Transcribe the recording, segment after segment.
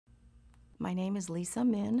My name is Lisa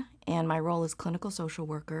Min, and my role is clinical social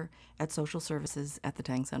worker at social services at the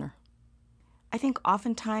Tang Center. I think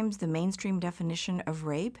oftentimes the mainstream definition of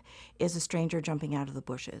rape is a stranger jumping out of the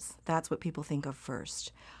bushes. That's what people think of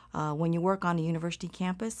first. When you work on a university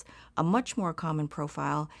campus, a much more common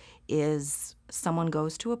profile is someone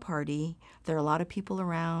goes to a party, there are a lot of people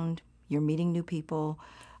around, you're meeting new people,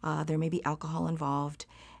 there may be alcohol involved,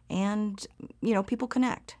 and people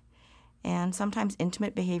connect. And sometimes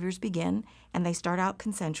intimate behaviors begin, and they start out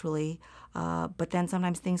consensually, but then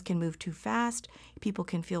sometimes things can move too fast, people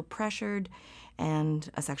can feel pressured,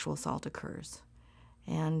 and a sexual assault occurs.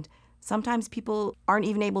 And sometimes people aren't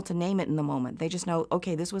even able to name it in the moment. They just know,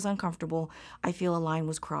 okay, this was uncomfortable, I feel a line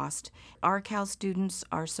was crossed. Our Cal students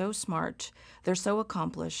are so smart, they're so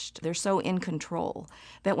accomplished, they're so in control,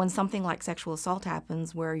 that when something like sexual assault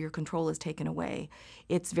happens where your control is taken away,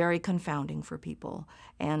 it's very confounding for people.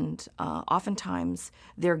 And oftentimes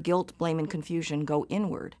their guilt, blame, and confusion go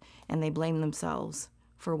inward, and they blame themselves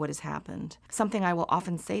for what has happened. Something I will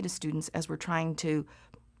often say to students as we're trying to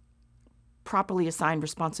properly assign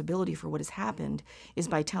responsibility for what has happened is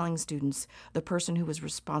by telling students the person who was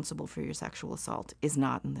responsible for your sexual assault is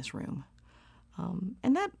not in this room.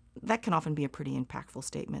 And that can often be a pretty impactful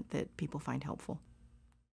statement that people find helpful.